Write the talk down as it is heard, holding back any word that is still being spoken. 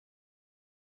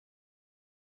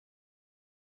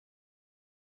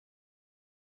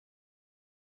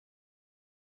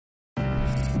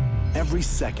Every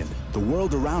second, the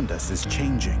world around us is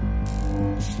changing.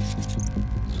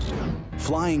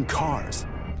 Flying cars,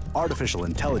 artificial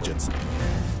intelligence,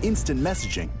 instant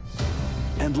messaging,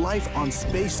 and life on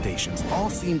space stations all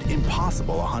seemed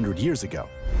impossible 100 years ago.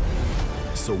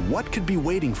 So what could be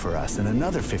waiting for us in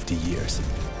another 50 years?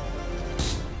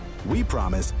 We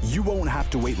promise you won't have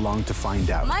to wait long to find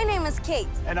out. My name is Kate.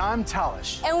 And I'm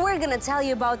Talish. And we're gonna tell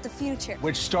you about the future.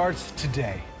 Which starts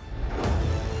today.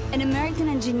 An American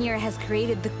engineer has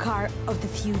created the car of the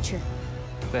future.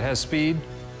 That has speed,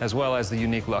 as well as the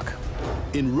unique look.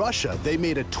 In Russia, they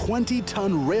made a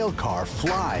 20-ton rail car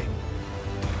fly.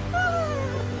 I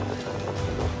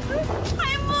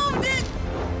moved it!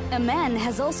 A man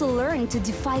has also learned to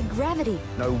defy gravity.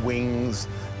 No wings,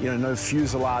 no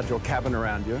fuselage or cabin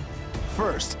around you.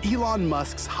 First, Elon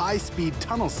Musk's high-speed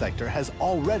tunnel sector has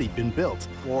already been built.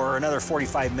 Or another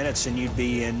 45 minutes and you'd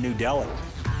be in New Delhi.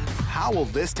 How will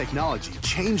this technology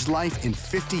change life in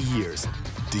 50 years?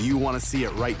 Do you want to see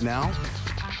it right now?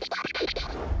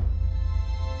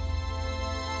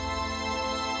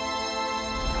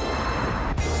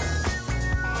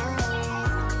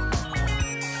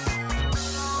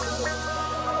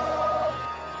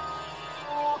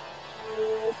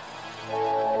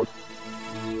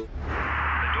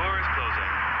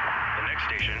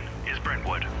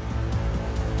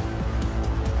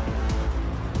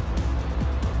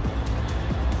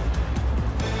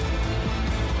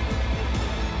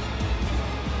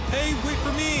 Hey, wait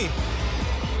for me!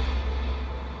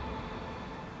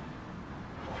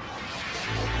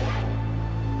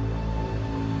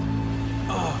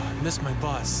 Oh, I missed my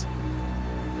bus.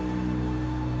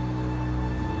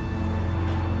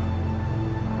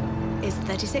 Is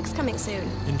 36 coming soon?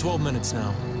 In 12 minutes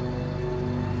now.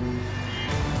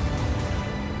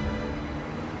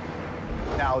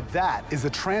 Now that is the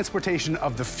transportation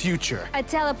of the future. A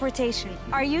teleportation.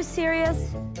 Are you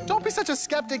serious? Don't be such a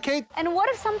skeptic, Kate. And what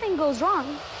if something goes wrong?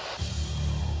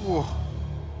 Whoa.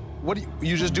 What do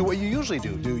you just do what you usually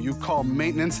do? Do you call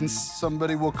maintenance and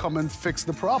somebody will come and fix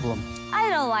the problem? I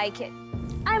don't like it.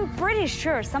 I'm pretty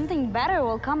sure something better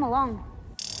will come along.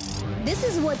 This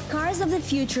is what cars of the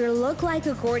future look like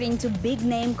according to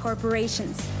big-name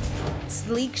corporations.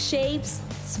 Sleek shapes,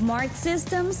 smart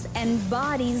systems, and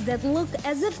bodies that look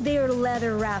as if they're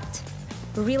leather-wrapped.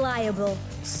 Reliable,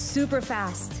 super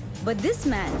fast. But this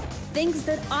man thinks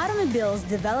that automobiles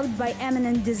developed by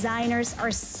eminent designers are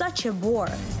such a bore.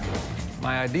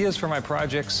 My ideas for my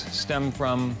projects stem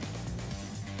from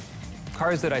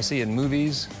cars that I see in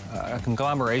movies, a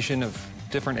conglomeration of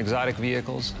different exotic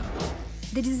vehicles.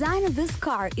 The design of this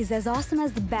car is as awesome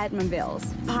as the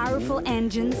Batmobiles. Powerful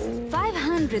engines,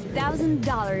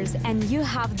 $500,000, and you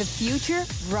have the future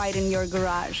right in your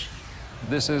garage.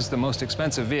 This is the most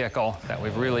expensive vehicle that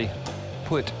we've really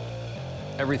put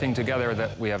everything together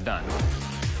that we have done.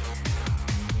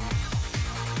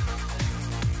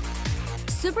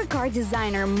 Supercar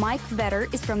designer Mike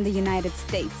Vetter is from the United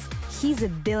States. He's a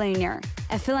billionaire,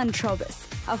 a philanthropist,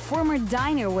 a former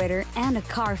diner waiter, and a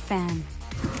car fan.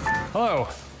 Hello,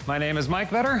 my name is Mike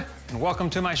Vetter, and welcome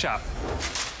to my shop.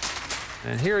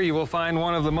 And here you will find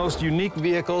one of the most unique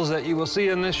vehicles that you will see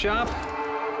in this shop.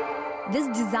 This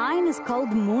design is called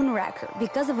Moonraker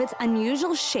because of its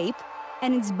unusual shape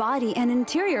and its body and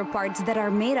interior parts that are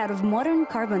made out of modern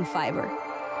carbon fiber.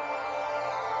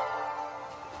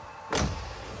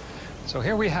 So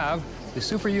here we have the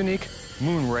super unique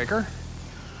Moonraker,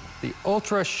 the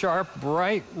ultra-sharp,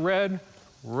 bright red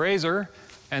Razor,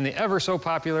 and the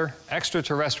ever-so-popular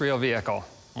extraterrestrial vehicle,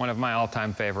 one of my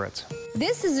all-time favorites.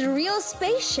 This is a real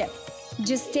spaceship.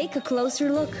 Just take a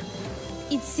closer look.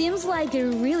 It seems like it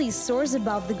really soars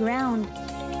above the ground.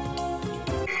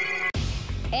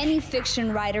 Any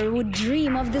fiction writer would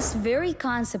dream of this very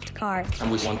concept car. And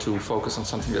we want to focus on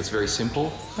something that's very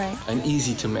simple and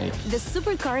easy to make. The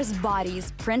supercar's body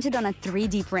is printed on a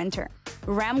 3D printer.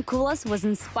 Ramkulas was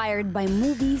inspired by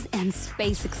movies and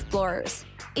space explorers.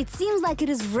 It seems like it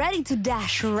is ready to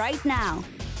dash right now.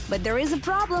 But there is a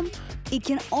problem. It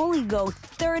can only go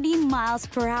 30 miles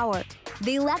per hour.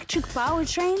 The electric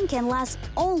powertrain can last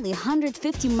only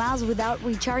 150 miles without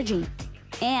recharging.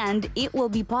 And it will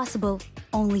be possible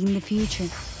only in the future.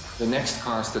 The next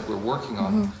cars that we're working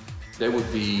on, they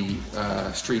would be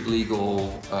street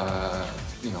legal,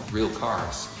 real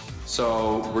cars.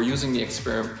 So we're using the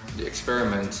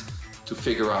experiment to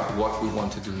figure out what we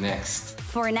want to do next.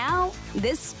 For now,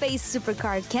 this space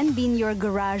supercar can be in your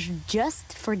garage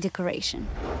just for decoration.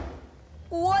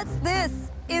 What's this?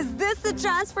 Is this the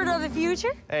transport of the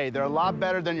future? Hey, they're a lot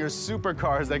better than your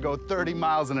supercars that go 30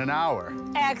 miles in an hour.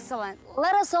 Excellent.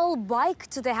 Let us all bike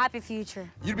to the happy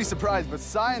future. You'd be surprised, but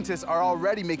scientists are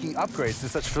already making upgrades to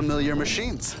such familiar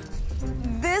machines.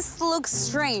 This looks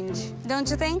strange, don't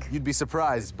you think? You'd be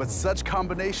surprised, but such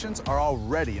combinations are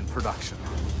already in production.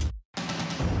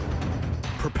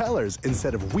 Propellers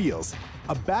instead of wheels,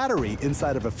 a battery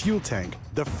inside of a fuel tank,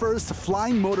 the first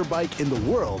flying motorbike in the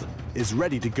world is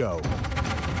ready to go.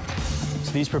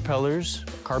 So these propellers,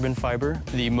 carbon fiber,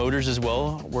 the motors as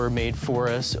well, were made for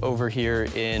us over here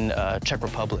in Czech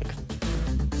Republic.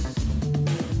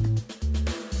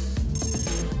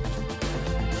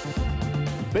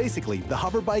 Basically, the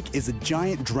hoverbike is a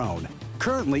giant drone.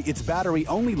 Currently, its battery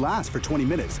only lasts for 20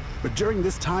 minutes, but during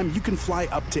this time, you can fly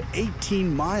up to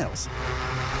 18 miles.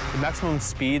 The maximum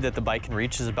speed that the bike can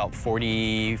reach is about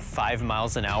 45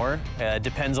 miles an hour.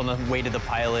 Depends on the weight of the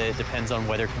pilot, depends on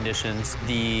weather conditions.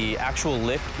 The actual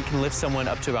lift, you can lift someone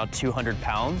up to about 200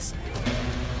 pounds.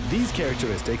 These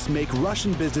characteristics make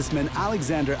Russian businessman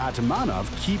Alexander Atamanov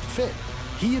keep fit.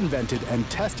 He invented and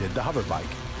tested the hoverbike.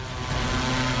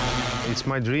 It's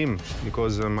my dream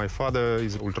because my father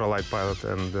is an ultralight pilot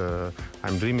and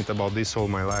I'm dreaming about this all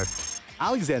my life.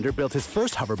 Alexander built his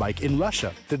first hoverbike in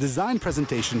Russia. The design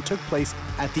presentation took place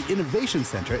at the Innovation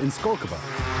Center in Skolkovo.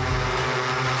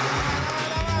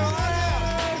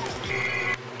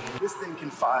 This thing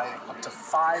can fly up to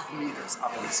 5 meters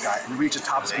up in the sky and reach a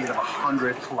top speed of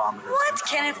 100 kilometers. What?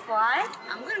 Can it fly?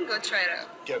 I'm gonna go try it out.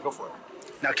 Yeah, go for it.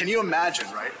 Now, can you imagine,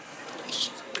 right,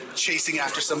 chasing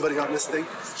after somebody on this thing?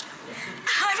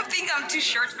 I think I'm too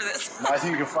short for this. No, I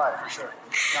think you can fly, for sure.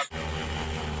 Now,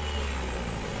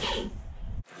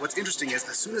 what's interesting is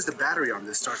as soon as the battery on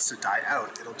this starts to die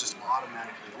out, it'll just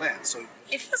automatically land. So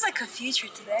It feels like a future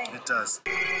today. it does.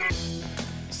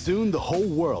 Soon, the whole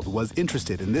world was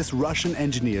interested in this Russian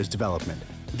engineer's development.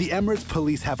 The Emirates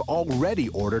police have already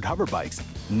ordered hoverbikes.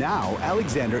 Now,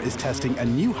 Alexander is testing a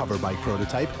new hoverbike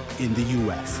prototype in the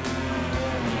US.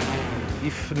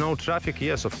 If no traffic,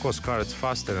 yes, of course, car is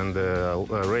faster and the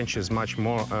range is much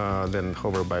more than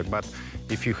hoverbike. But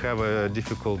if you have a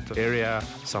difficult area,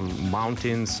 some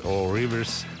mountains or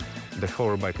rivers, the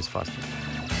hoverbike is faster.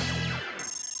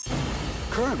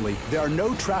 Currently, there are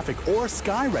no traffic or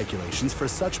sky regulations for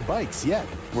such bikes yet.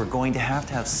 We're going to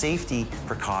have safety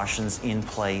precautions in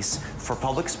place for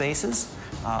public spaces,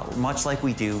 much like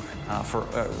we do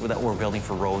that we're building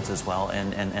for roads as well,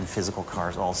 and physical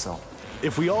cars also.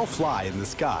 If we all fly in the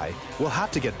sky, we'll have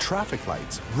to get traffic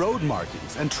lights, road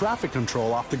markings, and traffic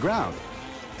control off the ground.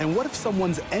 And what if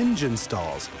someone's engine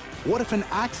stalls? What if an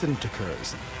accident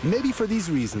occurs? Maybe for these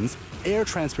reasons, air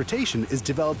transportation is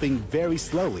developing very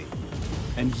slowly.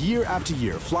 And year after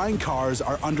year, flying cars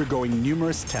are undergoing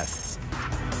numerous tests.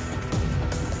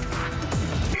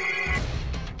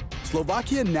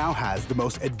 Slovakia now has the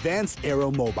most advanced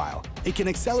aeromobile. It can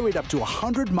accelerate up to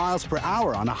 100 miles per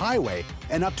hour on a highway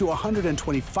and up to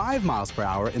 125 miles per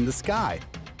hour in the sky.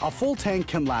 A full tank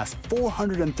can last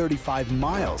 435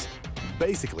 miles.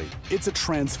 Basically, it's a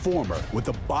transformer with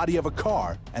the body of a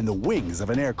car and the wings of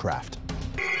an aircraft.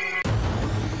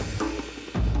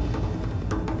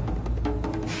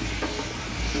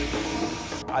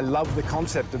 I love the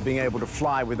concept of being able to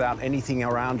fly without anything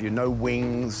around you, no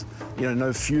wings,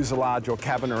 no fuselage or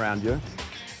cabin around you.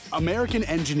 American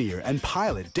engineer and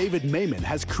pilot David Mayman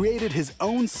has created his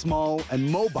own small and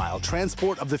mobile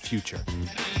transport of the future.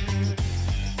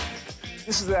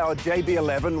 This is our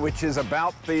JB11, which is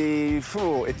about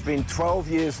it's been 12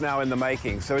 years now in the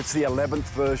making, so it's the 11th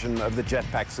version of the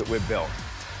jetpacks that we've built.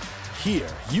 Here,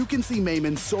 you can see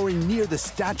Mayman soaring near the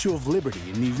Statue of Liberty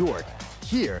in New York.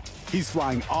 Here, he's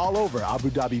flying all over Abu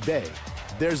Dhabi Bay.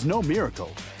 There's no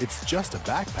miracle, it's just a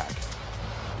backpack.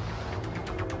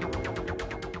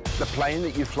 The plane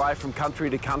that you fly from country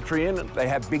to country in, they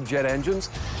have big jet engines.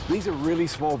 These are really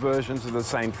small versions of the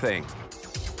same thing.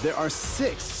 There are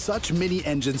 6 such mini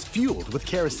engines fueled with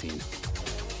kerosene.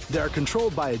 They are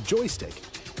controlled by a joystick.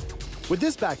 With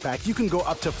this backpack, you can go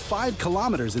up to 5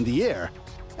 kilometers in the air,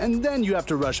 and then you have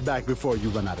to rush back before you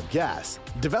run out of gas.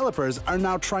 Developers are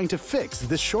now trying to fix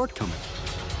this shortcoming.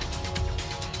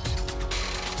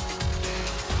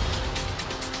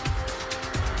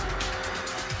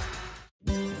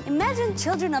 Imagine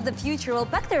children of the future will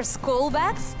pack their school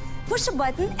bags, push a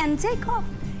button, and take off.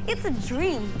 It's a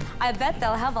dream. I bet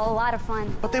they'll have a lot of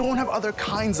fun. But they won't have other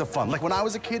kinds of fun. Like when I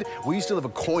was a kid, we used to leave a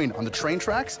coin on the train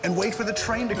tracks and wait for the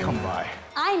train to come by.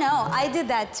 I know, I did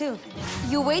that too.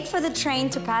 You wait for the train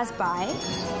to pass by,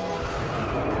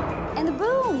 and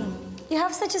boom, You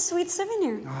have such a sweet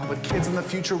souvenir. Oh, but kids in the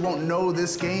future won't know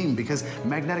this game because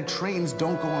magnetic trains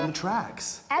don't go on the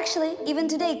tracks. Actually, even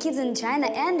today, kids in China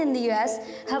and in the US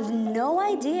have no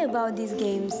idea about these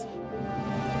games.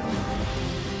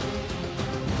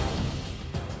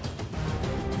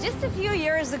 Just a few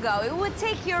years ago, it would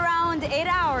take you around 8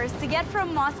 hours to get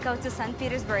from Moscow to St.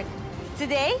 Petersburg.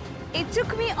 Today, it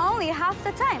took me only half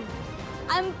the time.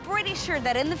 I'm pretty sure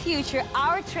that in the future,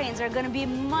 our trains are going to be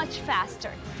much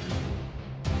faster.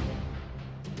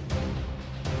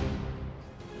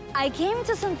 I came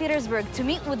to St. Petersburg to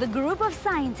meet with a group of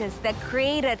scientists that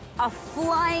created a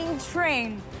flying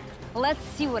train. Let's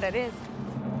see what it is.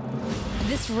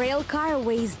 This rail car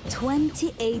weighs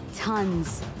 28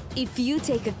 tons. If you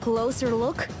take a closer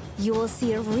look, you will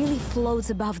see it really floats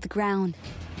above the ground.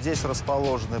 Здесь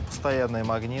расположены постоянные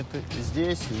магниты,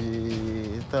 здесь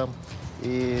и там.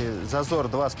 И зазор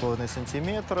 2,5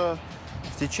 сантиметра.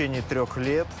 В течение 3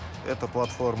 лет эта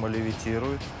платформа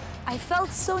левитирует. I felt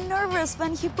so nervous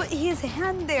when he put his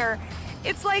hand there.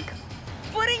 It's like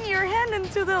putting your hand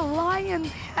into the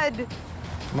lion's head.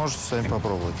 Можете сами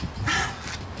попробовать.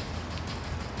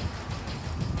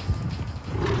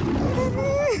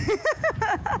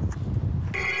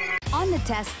 On the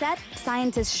test set,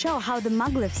 scientists show how the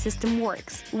maglev system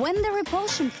works. When the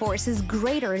repulsion force is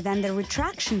greater than the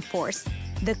retraction force,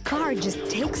 the car just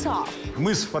takes off.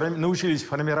 Мы научились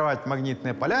формировать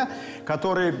магнитные поля,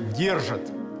 которые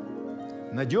держат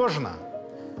надежно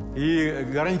и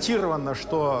гарантированно,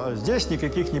 что здесь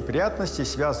никаких неприятностей,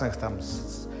 связанных там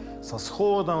со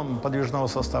сходом подвижного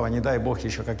состава, не дай бог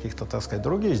еще каких-то, так сказать,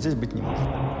 других, здесь быть не может.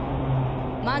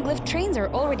 Maglev trains are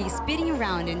already speeding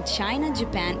around in China,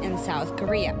 Japan, and South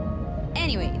Korea.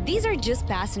 Anyway, these are just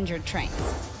passenger trains.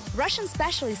 Russian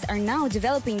specialists are now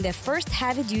developing the first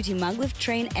heavy-duty maglev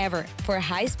train ever for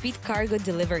high-speed cargo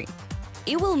delivery.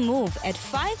 It will move at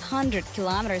 500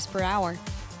 kilometers per hour.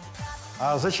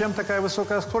 А зачем такая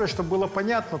высокая скорость? Чтобы было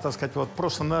понятно, так сказать, вот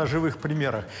просто на живых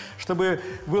примерах. Чтобы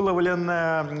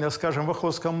выловленная, скажем, в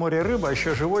Охотском море рыба,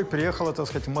 еще живой, приехала, так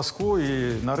сказать, в Москву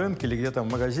и на рынке или где-то в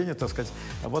магазине, так сказать,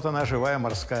 а вот она живая,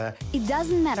 морская. It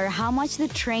doesn't matter how much the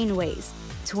train weighs,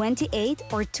 28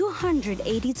 or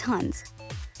 280 tons.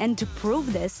 And to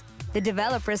prove this, the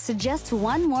developers suggest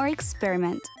one more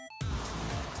experiment.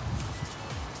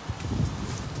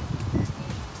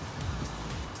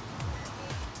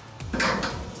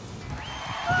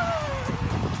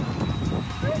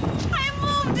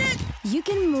 You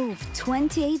can move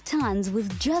 28 tons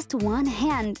with just one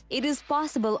hand. It is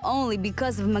possible only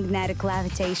because of magnetic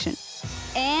levitation.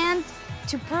 And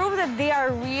to prove that they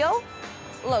are real,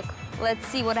 look, let's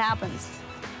see what happens.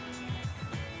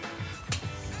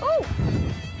 Oh,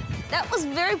 that was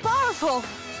very powerful.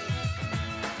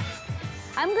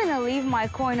 I'm gonna leave my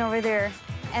coin over there,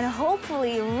 and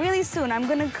hopefully really soon I'm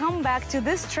gonna come back to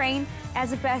this train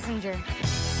as a passenger.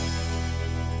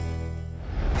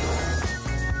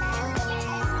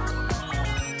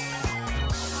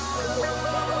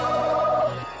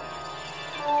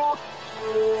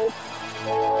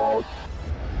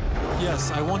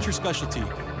 Yes, I want your specialty,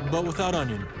 but without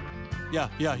onion. Yeah,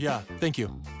 thank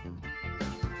you.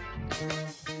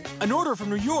 An order from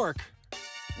New York!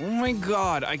 Oh my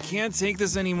God, I can't take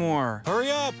this anymore. Hurry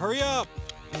up, hurry up!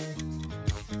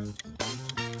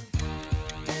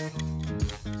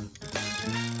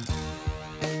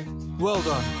 Well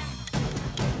done.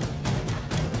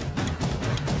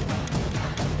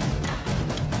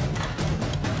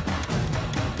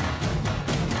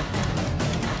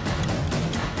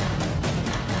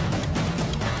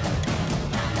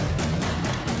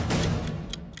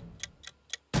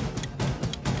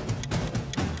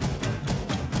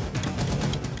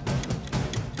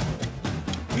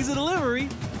 Pizza delivery?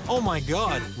 Oh my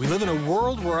God, we live in a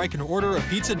world where I can order a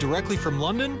pizza directly from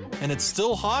London and it's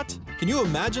still hot? Can you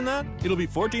imagine that? It'll be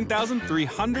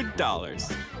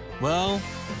 $14,300. Well,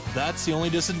 that's the only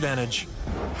disadvantage.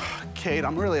 Kate,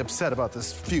 I'm really upset about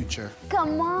this future.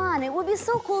 Come on, it would be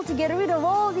so cool to get rid of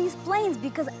all these planes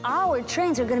because our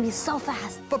trains are gonna be so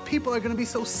fast. But people are gonna be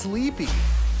so sleepy.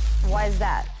 Why is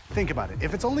that? Think about it.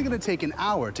 If it's only going to take an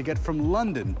hour to get from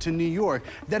London to New York,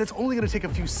 then it's only going to take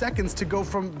a few seconds to go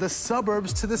from the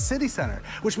suburbs to the city center,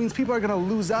 which means people are going to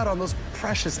lose out on those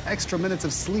precious extra minutes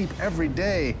of sleep every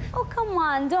day. Oh, come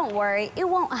on, don't worry. It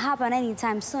won't happen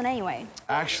anytime soon anyway.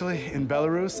 Actually, in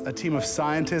Belarus, a team of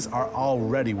scientists are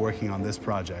already working on this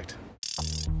project.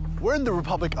 We're in the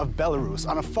Republic of Belarus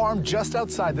on a farm just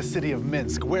outside the city of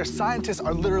Minsk, where scientists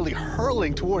are literally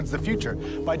hurling towards the future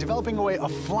by developing a way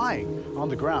of flying on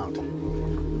the ground.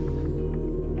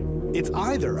 It's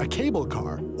either a cable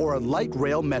car or a light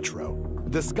rail metro.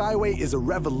 The SkyWay is a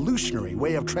revolutionary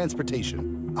way of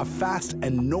transportation, a fast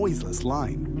and noiseless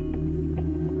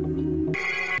line.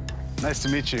 Nice to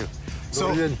meet you.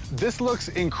 So this looks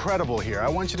incredible here. I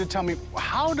want you to tell me,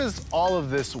 how does all of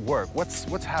this work?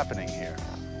 What's happening here?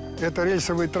 Это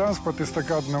рельсовый транспорт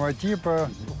эстакадного типа.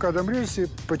 В каждом рельсе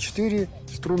по 4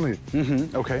 струны.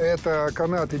 Это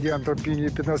канаты диаметром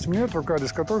 15 метров, каждый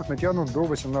из которых натянут до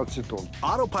 18 тонн.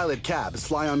 Autopilot cabs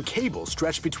fly on cables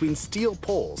stretched between steel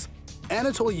poles.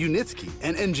 Anatoli Unitsky,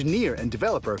 an engineer and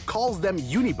developer, calls them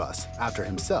Unibus after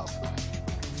himself.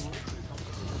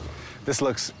 This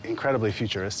looks incredibly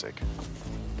futuristic.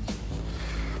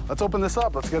 Let's open this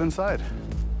up. Let's get inside.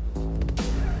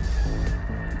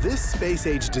 This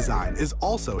space-age design is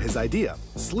also his idea.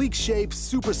 Sleek shape,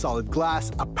 super solid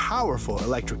glass, a powerful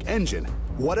electric engine,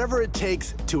 whatever it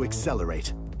takes to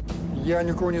accelerate. Я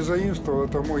никого не заимствовал,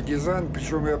 это мой дизайн,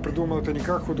 причем я придумал это не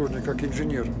как художник, как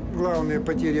инженер. Главная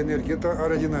потеря энергии – это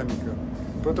аэродинамика.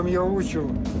 Поэтому я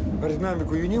улучшил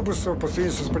аэродинамику юнибусов по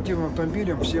сравнению со спортивным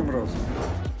автомобилем в 7 раз.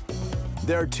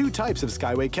 There are two types of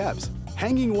SkyWay cabs.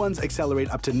 Hanging ones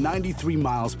accelerate up to 93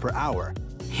 miles per hour.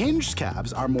 Hinged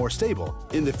cabs are more stable.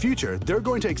 In the future, they're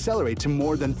going to accelerate to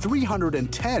more than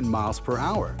 310 miles per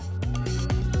hour.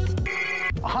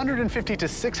 150 to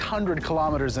 600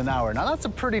 kilometers an hour. Now that's a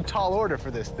pretty tall order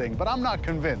for this thing, but I'm not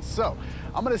convinced. So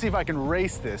I'm gonna see if I can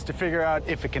race this to figure out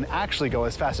if it can actually go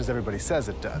as fast as everybody says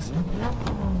it does.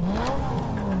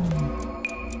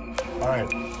 All right,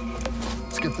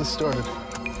 let's get this started.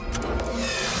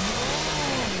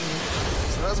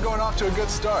 So that's going off to a good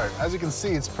start. As you can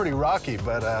see, it's pretty rocky,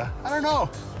 but I don't know.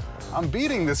 I'm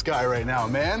beating this guy right now,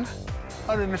 man.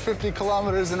 150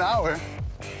 kilometers an hour.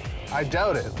 I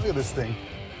doubt it. Look at this thing.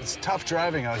 It's tough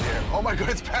driving out here. Oh my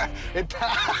God,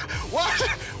 what?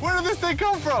 Where did this thing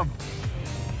come from?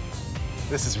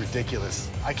 This is ridiculous.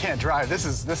 I can't drive. This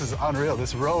is unreal.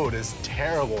 This road is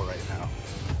terrible right now.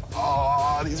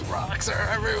 Oh, these rocks are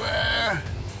everywhere.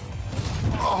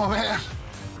 Oh man.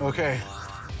 Okay.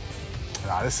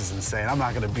 Nah, this is insane. I'm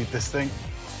not gonna beat this thing.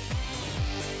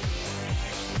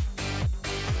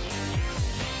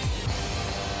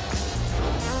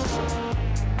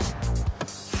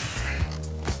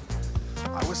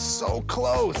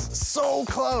 So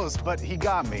close, but he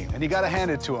got me, and you gotta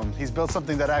hand it to him. He's built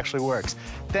something that actually works.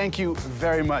 Thank you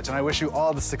very much, and I wish you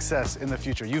all the success in the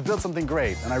future. You've built something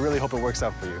great, and I really hope it works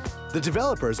out for you. The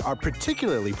developers are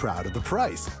particularly proud of the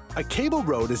price. A cable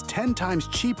road is 10 times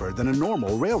cheaper than a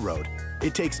normal railroad.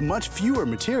 It takes much fewer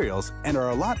materials and are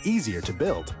a lot easier to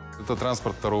build. Это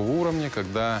транспорт второго уровня,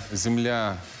 когда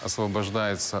земля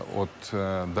освобождается от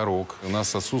дорог. У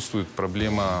нас отсутствует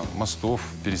проблема мостов,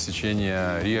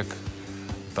 пересечения рек,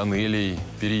 тоннелей,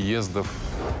 переездов.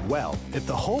 Well, if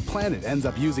the whole planet ends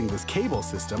up using this cable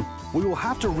system, we will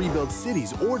have to rebuild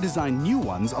cities or design new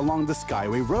ones along the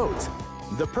SkyWay roads.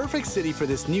 The perfect city for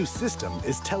this new system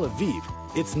is Tel Aviv.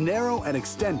 It's narrow and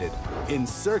extended. In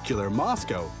circular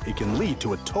Moscow, it can lead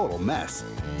to a total mess.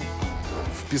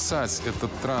 Вписать этот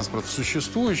транспорт в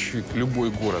существующий любой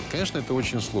город, конечно, это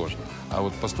очень сложно. А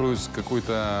вот построить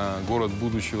какой-то город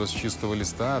будущего с чистого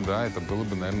листа, да, это было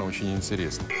бы, наверное, очень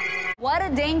интересно. What a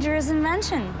dangerous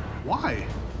invention. Why?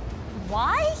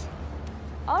 Why?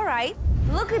 All right.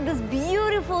 Look at this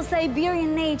beautiful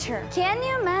Siberian nature. Can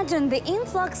you imagine the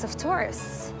influx of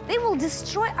tourists? They will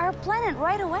destroy our planet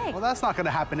right away. Well, that's not going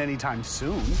to happen anytime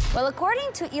soon. Well,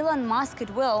 according to Elon Musk,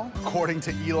 it will. According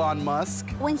to Elon Musk?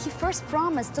 When he first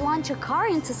promised to launch a car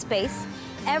into space,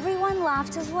 everyone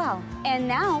laughed as well. And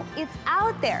now it's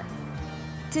out there.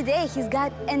 Today, he's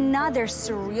got another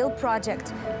surreal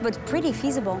project, but pretty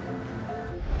feasible.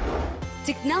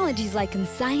 Technologies like in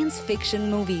science fiction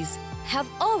movies have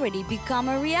already become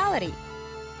a reality.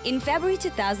 In February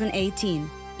 2018,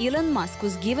 Elon Musk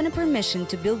was given a permission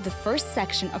to build the first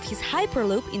section of his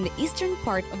Hyperloop in the eastern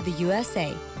part of the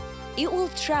USA. It will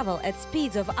travel at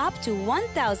speeds of up to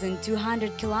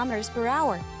 1,200 kilometers per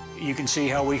hour. You can see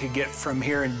how we could get from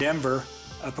here in Denver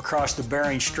up across the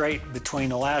Bering Strait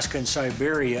between Alaska and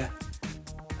Siberia,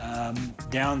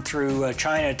 down through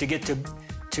China to get to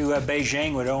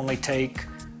Beijing would only take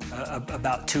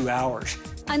about 2 hours.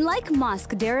 Unlike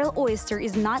Musk, Daryl Oyster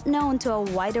is not known to a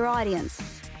wider audience,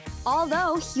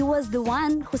 although he was the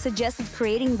one who suggested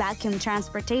creating vacuum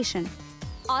transportation.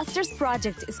 Oyster's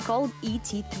project is called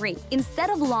ET3. Instead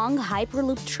of long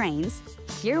Hyperloop trains,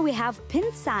 here we have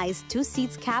pin-sized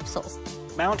 2-seat capsules.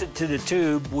 Mounted to the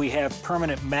tube, we have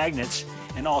permanent magnets,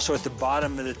 and also at the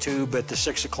bottom of the tube at the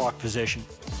 6 o'clock position.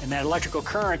 And that electrical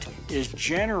current is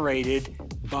generated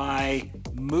by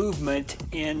movement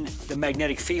in the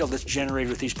magnetic field that's generated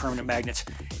with these permanent magnets.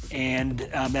 And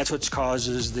that's what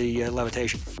causes the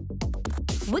levitation.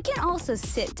 We can also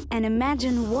sit and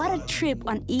imagine what a trip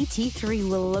on ET3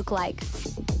 will look like.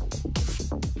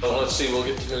 Well, let's see, we'll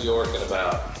get to New York in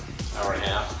about an hour and a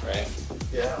half, right?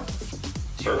 Yeah.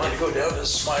 Do you want to go down to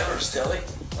Smiler's Deli?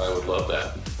 I would love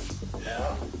that.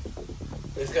 Yeah.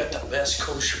 They've got the best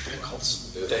kosher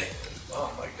pickles. Do they?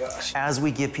 Oh my gosh. As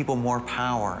we give people more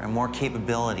power and more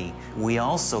capability, we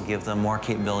also give them more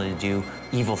capability to do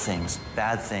evil things,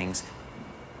 bad things,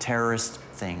 terrorist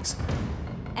things.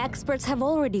 Experts have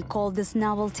already called this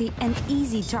novelty an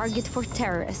easy target for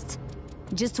terrorists.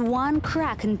 Just one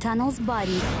crack in Tunnel's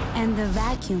body and the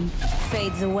vacuum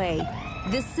fades away.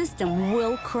 This system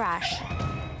will crash.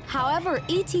 However,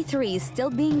 ET3 is still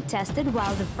being tested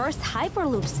while the first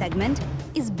Hyperloop segment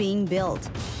is being built.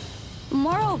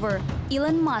 Moreover,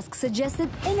 Elon Musk suggested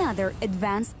another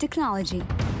advanced technology.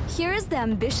 Here is the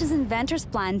ambitious inventor's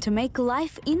plan to make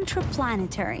life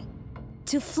intraplanetary.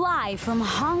 To fly from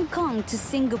Hong Kong to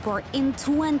Singapore in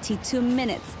 22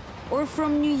 minutes, or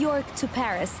from New York to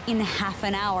Paris in half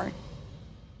an hour.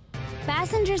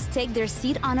 Passengers take their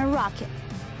seat on a rocket.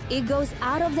 It goes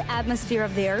out of the atmosphere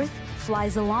of the Earth,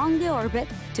 flies along the orbit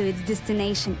to its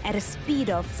destination at a speed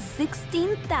of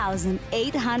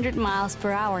 16,800 miles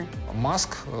per hour.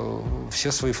 Маск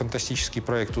все свои фантастические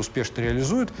проекты успешно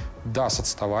реализует. Да, с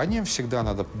отставанием, всегда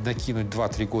надо накинуть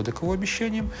 2-3 года к его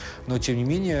обещаниям, но тем не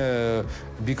менее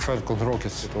Big Falcon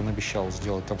Rockets, это он обещал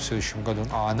сделать там в следующем году,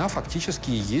 а она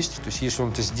фактически и есть. То есть если он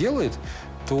это сделает,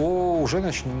 то уже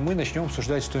мы начнем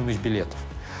обсуждать стоимость билетов.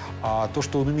 А то,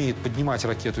 что он умеет поднимать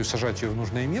ракету и сажать ее в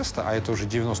нужное место, а это уже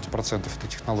 90% этой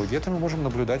технологии, это мы можем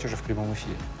наблюдать уже в прямом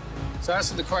эфире. So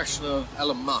as to the question of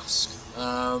Elon Musk,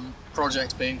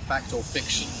 project being fact or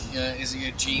fiction, is he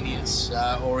a genius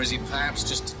or is he perhaps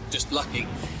just lucky?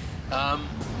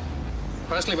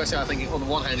 Personally, I think on the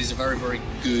one hand he's a very, very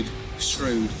good,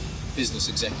 shrewd business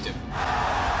executive.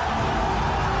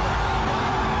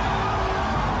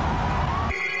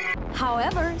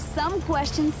 However, some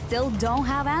questions still don't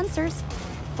have answers.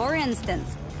 For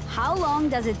instance, how long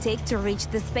does it take to reach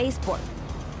the spaceport?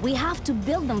 We have to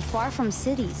build them far from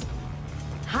cities.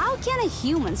 How can a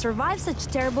human survive such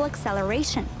terrible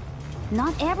acceleration?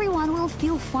 Not everyone will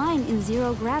feel fine in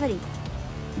zero gravity.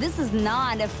 This is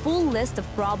not a full list of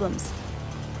problems.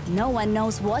 No one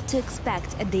knows what to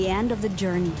expect at the end of the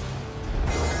journey.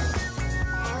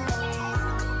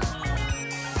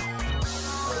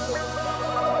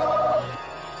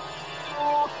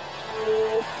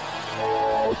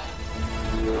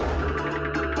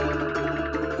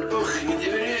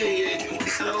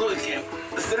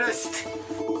 Здрасте.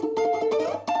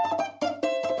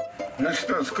 Ну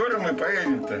что, скоро мы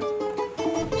поедем-то?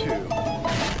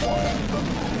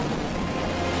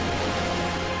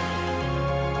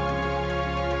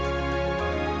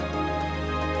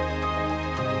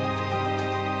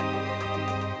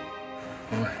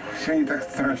 Все не так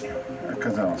страшно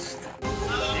оказалось-то.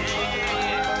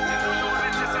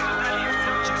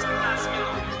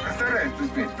 Постараюсь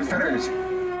успеть, постараюсь.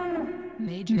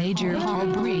 Major hull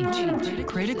breach.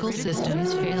 Critical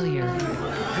systems failure.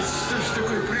 Что ж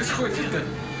такое происходит-то?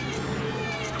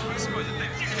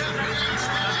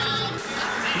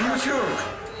 Ну, чувак,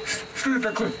 что это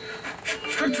такое?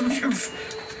 Что случилось?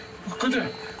 Куда?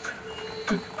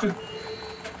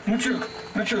 Ну, чувак.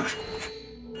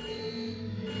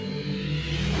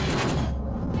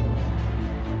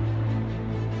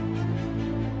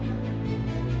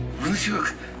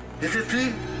 Внучок, это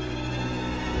ты?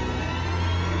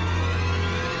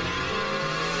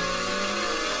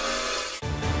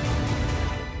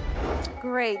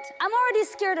 Great. I'm already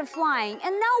scared of flying,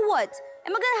 and now what?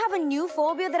 Am I gonna have a new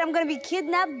phobia that I'm gonna be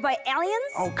kidnapped by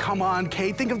aliens? Oh, come on,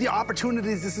 Kate. Think of the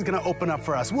opportunities this is gonna open up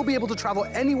for us. We'll be able to travel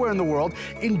anywhere in the world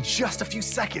in just a few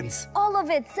seconds. All of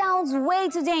it sounds way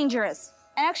too dangerous.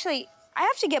 And actually, I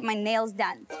have to get my nails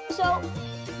done. So,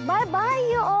 bye-bye,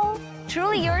 you all.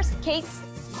 Truly yours, Kate.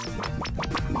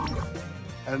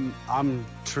 And I'm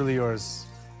truly yours,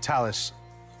 Talish.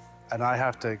 And I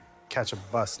have to catch a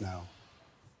bus now.